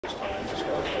So,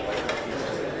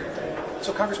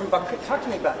 Congressman Buck, talk to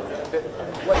me about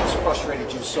what has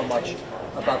frustrated you so much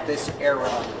about this era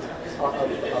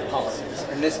of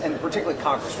politics, and particularly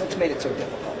Congress. What's made it so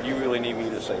difficult? You really need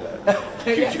me to say that.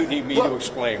 You do need me to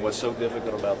explain what's so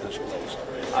difficult about this place.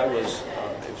 I was,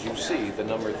 as you see, the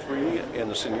number 3 in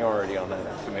the seniority on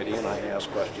that committee, and I asked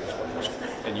questions on this.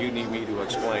 And you need me to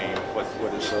explain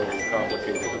what is so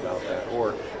complicated about that,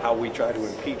 or how we try to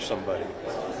impeach somebody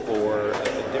for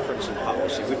a difference in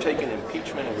policy. We've taken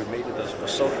impeachment and we've made it a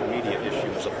social media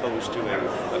issue as opposed to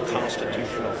a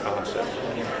constitutional concept.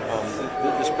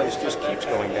 This place just keeps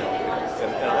going down,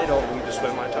 and I don't need to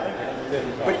spend my time here.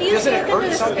 But doesn't it hurt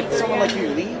if someone like you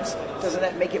leaves? Doesn't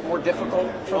that make it more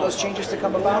difficult for those changes to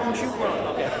come about? Don't you?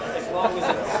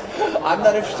 I'm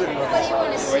not interested in What do you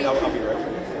want to see? I'll be right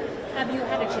back. Have you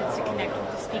had a chance to connect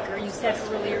with the speaker? You said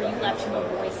earlier you left him a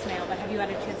voicemail, but have you had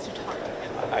a chance to talk to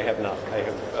him? I have not. I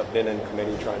have been in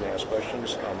committee trying to ask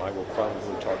questions. I will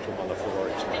probably talk to him on the floor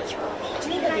at tonight's room. Do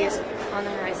you think is on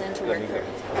the horizon to work for?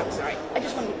 Oh, sorry. I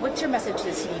just wonder, what's your message to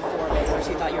the CD4 members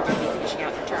who thought you were going to be finishing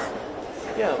out your term?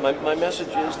 Yeah, my message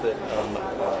is that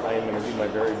I am going to do my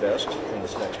very best in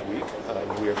this next week.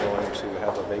 We are going to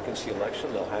have a vacancy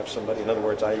election. They'll have somebody. In other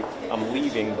words, I'm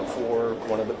leaving before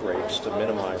one of the breaks to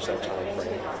minimize that time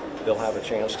frame. They'll have a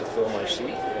chance to fill my seat,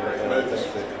 and I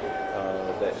think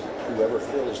that whoever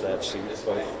fills that seat,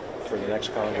 both for the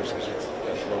next Congress as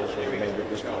well as the remainder of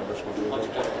this Congress, will do a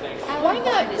good job. Why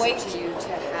not wait to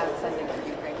have funding for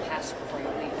Ukraine passed before you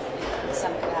leave in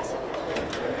some capacity?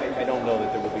 I don't know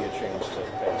that there will be a chance to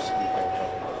pass Ukraine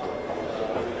funding before.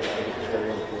 I think it's very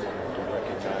important to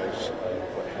recognize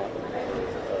what happened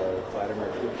with Vladimir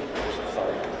Putin. It was a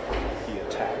fight. He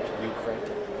attacked Ukraine.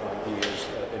 He is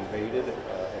invaded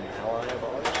an ally of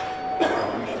ours.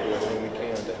 We should do everything we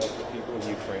can to help the people of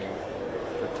Ukraine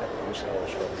protect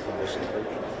themselves from this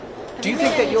invasion. Do you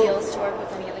think that you'll deals to work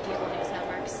with any of the cable news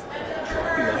networks?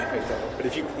 But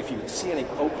if you see any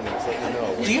openings, let me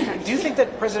know. Do you think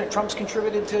that President Trump's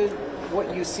contributed to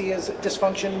what you see as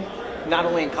dysfunction, not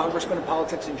only in Congress but in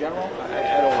politics in general?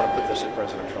 I don't want to put this at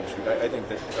President Trump's feet. I think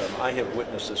that I have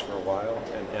witnessed this for a while,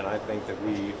 and I think that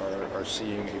we are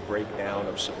seeing a breakdown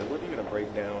of civility and a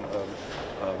breakdown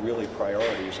of really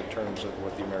priorities in terms of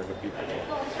what the American people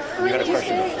want. You had a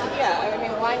question? Yeah, I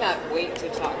mean, why not wait to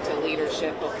talk to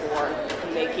leadership before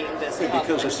making this public?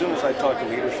 Because as soon as I talk to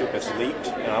leadership, it's leaked,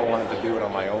 and I wanted to do it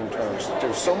on my own terms.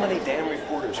 There's so many damn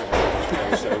reporters around this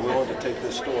place that are willing to take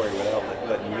this story without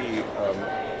letting me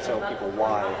tell people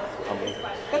why I'm leaving.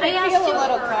 But I feel a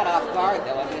little caught off guard,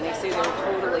 though. I mean, they say they were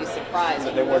totally surprised.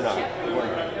 They were not. They were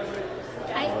not.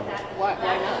 Why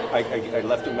not? I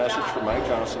left a message for Mike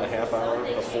Johnson a half hour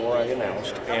before I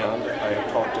announced, and I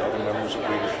have talked to other members of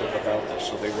leadership about this,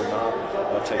 so they were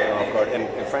not taken off guard.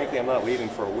 And frankly, I'm not leaving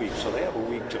for a week, so they have a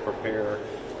week to prepare,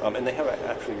 and they have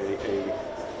actually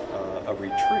a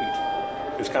retreat.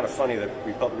 It's kind of funny that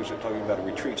Republicans are talking about a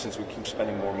retreat since we keep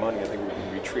spending more money. I think we've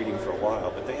been retreating for a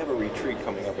while, but they have a retreat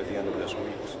coming up at the end of this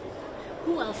week.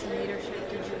 Who else in leadership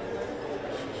did you?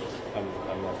 I'm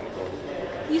not going to go into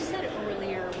that. You said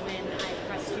earlier when I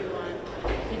pressed you on,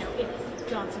 if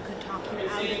Johnson could talk you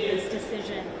out of this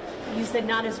decision, you said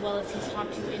not as well as he's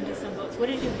talked you into some votes. What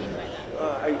did you mean by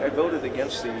that? I voted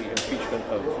against the impeachment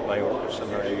of Mayorkas,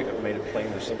 and I have made it plain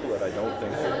and simple that I don't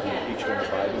think that the impeachment of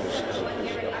Biden is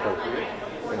appropriate.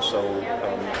 And so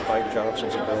Mike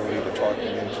Johnson's ability to talk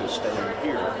me into staying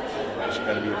here is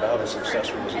going to be about as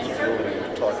successful as his ability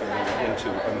to talk me into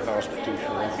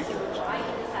unconstitutional impeachment.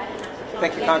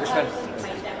 Thank you, Congressman.